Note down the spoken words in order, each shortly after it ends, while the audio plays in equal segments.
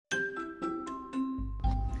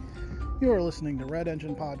You are listening to Red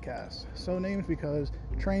Engine Podcast, so named because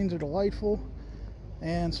trains are delightful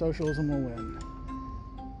and socialism will win.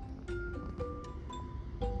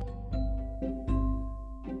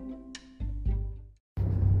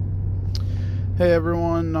 Hey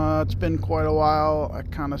everyone, it's been quite a while. I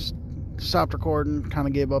kind of stopped recording, kind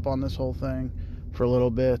of gave up on this whole thing for a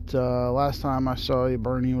little bit. Last time I saw you,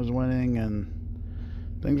 Bernie was winning and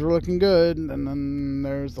things were looking good, and then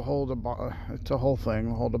there's the whole it's a whole thing,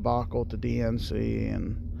 the whole debacle to DNC,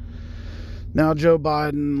 and now Joe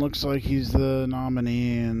Biden looks like he's the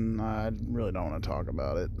nominee, and I really don't want to talk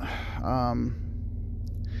about it.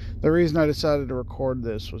 The reason I decided to record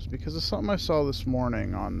this was because of something I saw this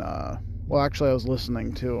morning on, well, actually I was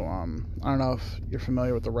listening to, I don't know if you're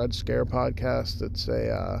familiar with the Red Scare podcast.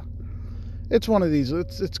 It's one of these,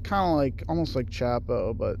 it's kind of like, almost like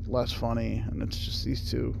Chapo, but less funny, and it's just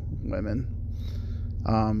these two women,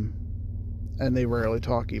 and they rarely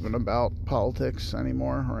talk even about politics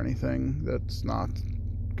anymore, or anything that's not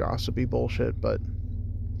gossipy bullshit, but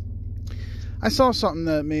I saw something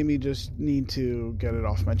that made me just need to get it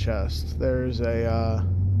off my chest. There's they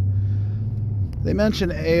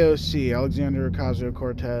mentioned AOC, Alexandria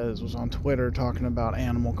Ocasio-Cortez, was on Twitter talking about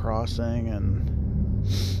Animal Crossing, and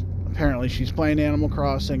apparently she's playing Animal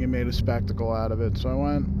Crossing and made a spectacle out of it. So I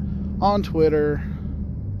went on Twitter,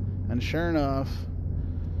 and sure enough,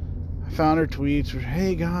 I found her tweets.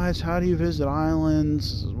 Hey guys, how do you visit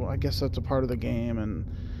islands? Well, I guess that's a part of the game. And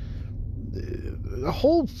the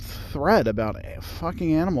whole thread about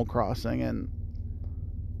fucking Animal Crossing, and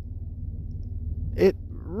it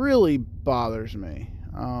really bothers me.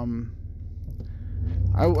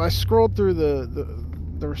 I scrolled through the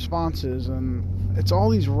responses, and it's all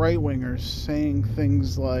these right-wingers saying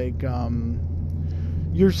things like,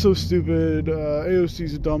 you're so stupid,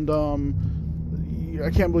 AOC's a dum-dum, I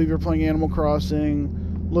can't believe you're playing Animal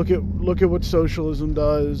Crossing, look at what socialism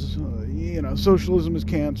does, socialism is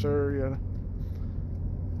cancer, yeah.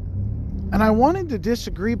 And I wanted to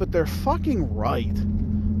disagree, but they're fucking right.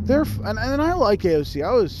 And I like AOC.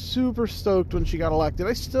 I was super stoked when she got elected.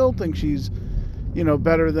 I still think she's,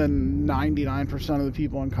 better than 99% of the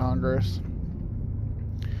people in Congress.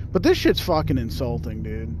 But this shit's fucking insulting,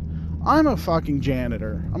 dude. I'm a fucking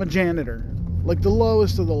janitor. I'm a janitor. Like the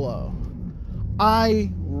lowest of the low.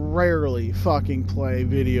 I rarely fucking play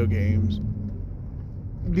video games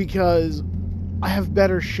because I have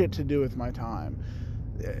better shit to do with my time.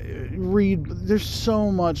 There's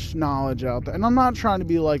so much knowledge out there. And I'm not trying to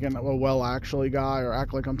be like a well-actually guy or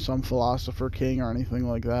act like I'm some philosopher king or anything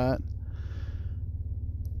like that.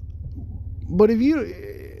 But if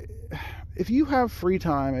you have free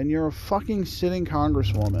time and you're a fucking sitting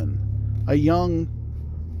congresswoman, a young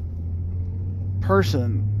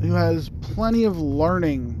person who has plenty of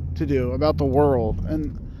learning to do about the world,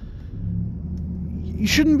 and you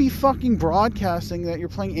shouldn't be fucking broadcasting that you're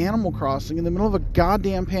playing Animal Crossing in the middle of a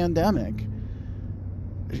goddamn pandemic.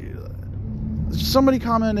 Somebody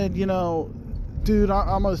commented, dude,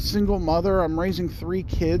 I'm a single mother, I'm raising 3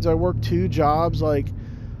 kids, I work 2 jobs, like,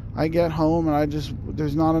 I get home and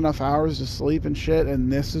there's not enough hours to sleep and shit,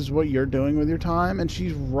 and this is what you're doing with your time? And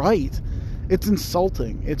she's right. It's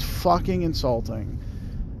insulting. It's fucking insulting.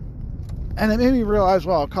 And it made me realize,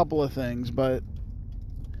 well, a couple of things, but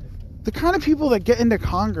the kind of people that get into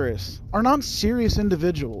Congress are not serious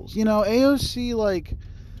individuals. AOC, like,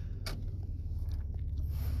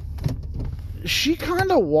 she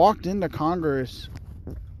kind of walked into Congress.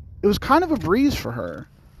 It was kind of a breeze for her.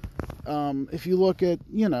 If you look at,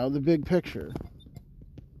 the big picture.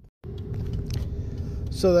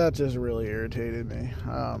 So that just really irritated me.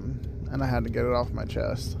 And I had to get it off my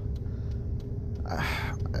chest.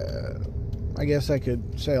 I guess I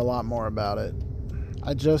could say a lot more about it.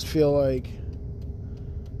 I just feel like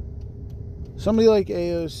somebody like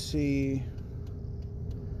AOC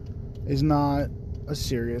is not a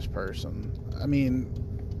serious person. I mean,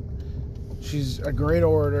 she's a great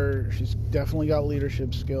orator. She's definitely got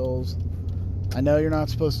leadership skills. I know you're not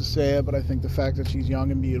supposed to say it, but I think the fact that she's young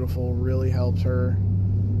and beautiful really helps her.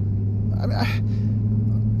 I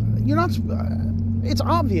mean, you're not... It's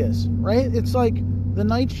obvious, right? It's like the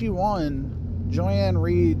night she won, Joanne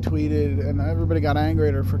Reed tweeted, and everybody got angry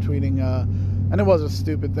at her for tweeting, and it was a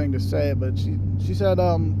stupid thing to say, but she said,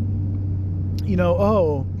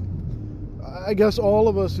 I guess all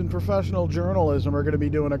of us in professional journalism are going to be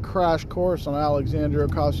doing a crash course on Alexandria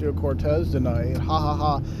Ocasio-Cortez tonight. Ha ha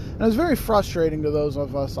ha. And it was very frustrating to those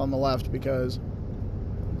of us on the left because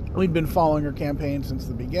we'd been following her campaign since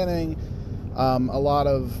the beginning. A lot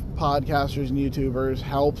of podcasters and YouTubers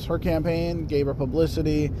helped her campaign, gave her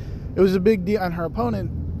publicity. It was a big deal. And her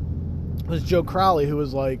opponent was Joe Crowley, who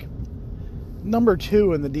was like, number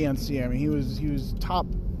 2 in the DNC. I mean, he was top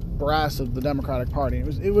brass of the Democratic Party.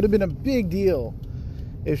 It would have been a big deal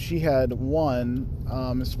if she had won,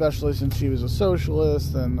 especially since she was a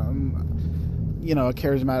socialist and a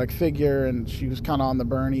charismatic figure, and she was kind of on the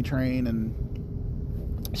Bernie train, and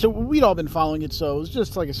so we'd all been following it. So it was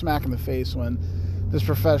just like a smack in the face when this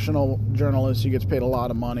professional journalist who gets paid a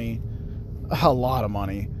lot of money,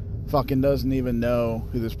 fucking doesn't even know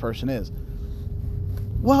who this person is.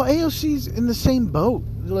 Well, AOC's in the same boat.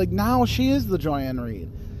 Like, now she is the Joanne Reed.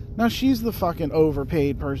 Now she's the fucking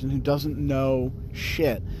overpaid person who doesn't know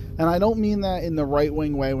shit. And I don't mean that in the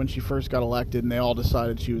right-wing way when she first got elected and they all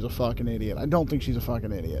decided she was a fucking idiot. I don't think she's a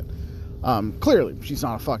fucking idiot. Clearly, she's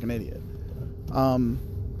not a fucking idiot.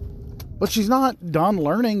 But she's not done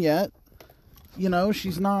learning yet.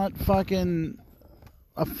 She's not fucking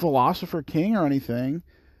a philosopher king or anything.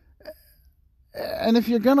 And if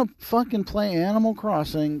you're gonna fucking play Animal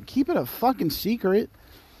Crossing, keep it a fucking secret.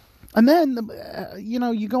 And then,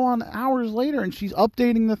 you go on hours later and she's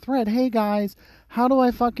updating the thread. Hey guys, how do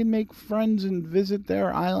I fucking make friends and visit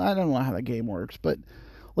their island? I don't know how the game works, but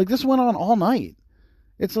like, this went on all night.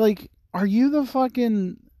 It's like, are you the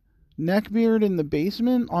fucking neckbeard in the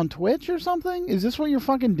basement on Twitch or something? Is this what you're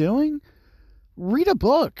fucking doing? Read a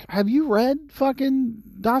book. Have you read fucking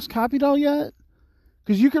Das Kapital yet?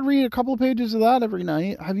 Because you could read a couple of pages of that every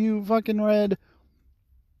night. Have you fucking read,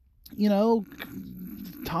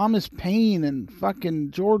 Thomas Paine and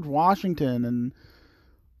fucking George Washington and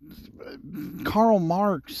Karl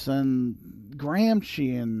Marx and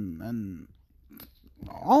Gramsci and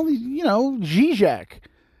all these, Zizek?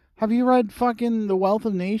 Have you read fucking The Wealth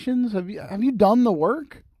of Nations? Have you done the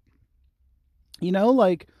work?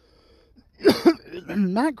 Like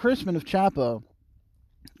Matt Christman of Chapo,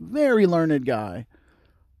 very learned guy.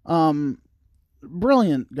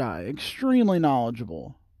 Brilliant guy, extremely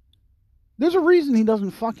knowledgeable. There's a reason he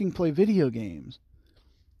doesn't fucking play video games.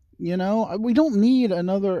 We don't need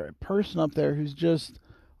another person up there who's just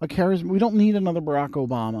a charisma. We don't need another Barack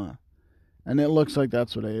Obama. And it looks like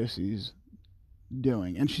that's what AOC's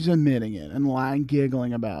doing. And she's admitting it and lying,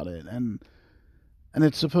 giggling about it. And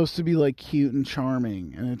it's supposed to be like cute and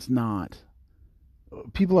charming, and it's not.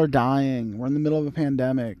 People are dying. We're in the middle of a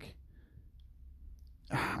pandemic.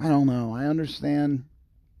 I don't know. I understand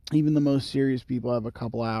even the most serious people have a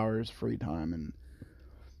couple hours free time, and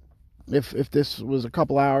if this was a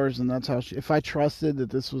couple hours and that's how if I trusted that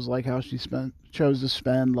this was like how she chose to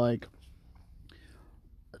spend like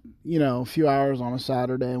a few hours on a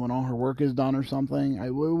Saturday when all her work is done or something, it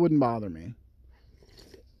wouldn't bother me.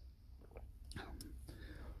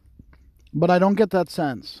 But I don't get that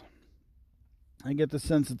sense. I get the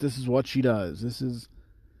sense that this is what she does. This is,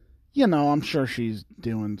 I'm sure she's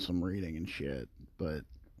doing some reading and shit, but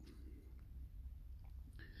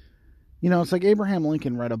it's like Abraham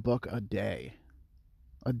Lincoln read a book a day,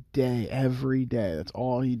 every day. That's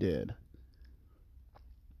all he did.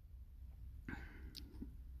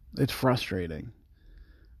 It's frustrating.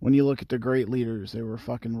 When you look at the great leaders, they were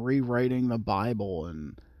fucking rewriting the Bible,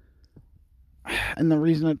 and the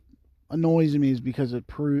reason it annoys me is because it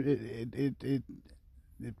proves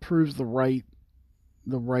the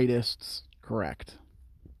rightists correct.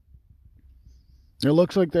 It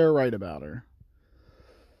looks like they're right about her.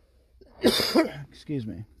 Excuse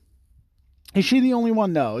me. Is she the only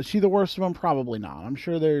one? No. Is she the worst of them? Probably not. I'm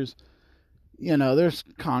sure there's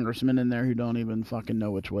congressmen in there who don't even fucking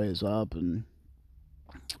know which way is up and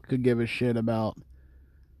could give a shit about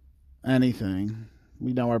anything.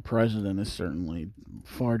 We know our president is certainly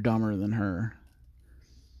far dumber than her.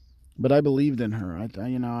 But I believed in her. I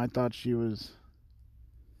thought she was...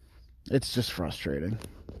 It's just frustrating.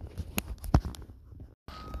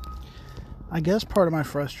 I guess part of my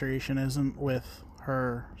frustration isn't with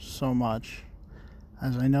her so much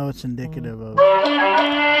as I know it's indicative of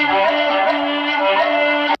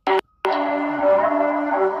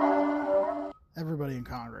everybody in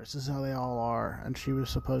Congress. This is how they all are, and she was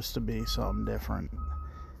supposed to be something different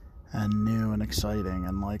and new and exciting,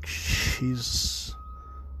 and like, she's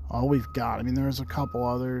all we've got. I mean, there's a couple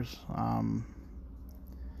others.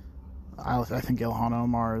 I think Ilhan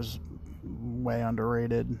Omar is way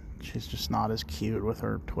underrated. She's just not as cute with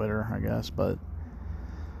her Twitter, I guess, but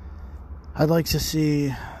I'd like to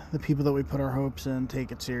see the people that we put our hopes in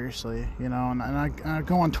take it seriously, and I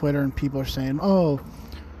go on Twitter and people are saying,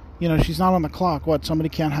 she's not on the clock. What, somebody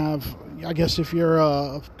can't have, I guess if you're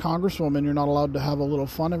a congresswoman, you're not allowed to have a little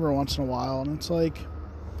fun every once in a while, and it's like,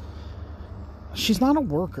 she's not a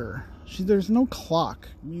worker. There's no clock.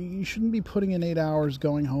 You shouldn't be putting in 8 hours,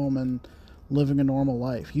 going home and living a normal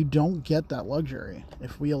life. You don't get that luxury.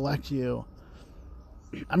 If we elect you,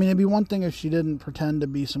 I mean, it'd be one thing if she didn't pretend to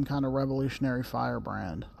be some kind of revolutionary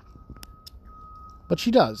firebrand. But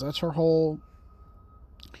she does. That's her whole,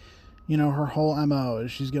 her whole MO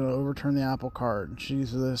is she's going to overturn the apple cart.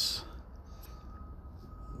 She's this,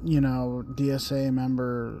 DSA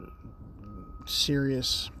member,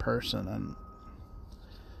 serious person, and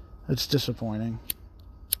it's disappointing.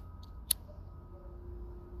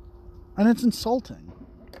 And it's insulting.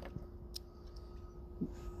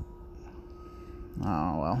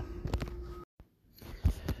 Oh, well.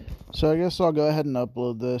 So I guess I'll go ahead and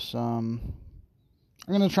upload this. I'm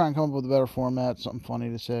going to try and come up with a better format, something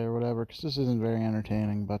funny to say or whatever, because this isn't very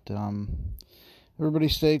entertaining. But everybody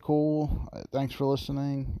stay cool. Thanks for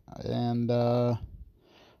listening. And I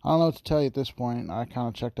don't know what to tell you at this point. I kind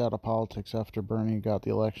of checked out of politics after Bernie got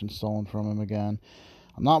the election stolen from him again.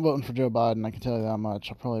 I'm not voting for Joe Biden, I can tell you that much.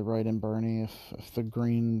 I'll probably write in Bernie if the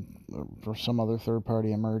Green or some other third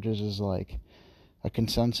party emerges as like a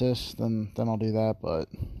consensus, then I'll do that. But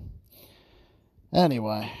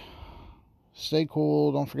anyway, stay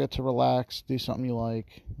cool. Don't forget to relax. Do something you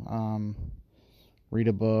like. Read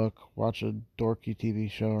a book. Watch a dorky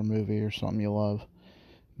TV show or movie or something you love.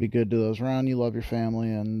 Be good to those around you. Love your family.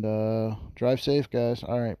 And drive safe, guys.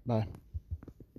 All right, bye.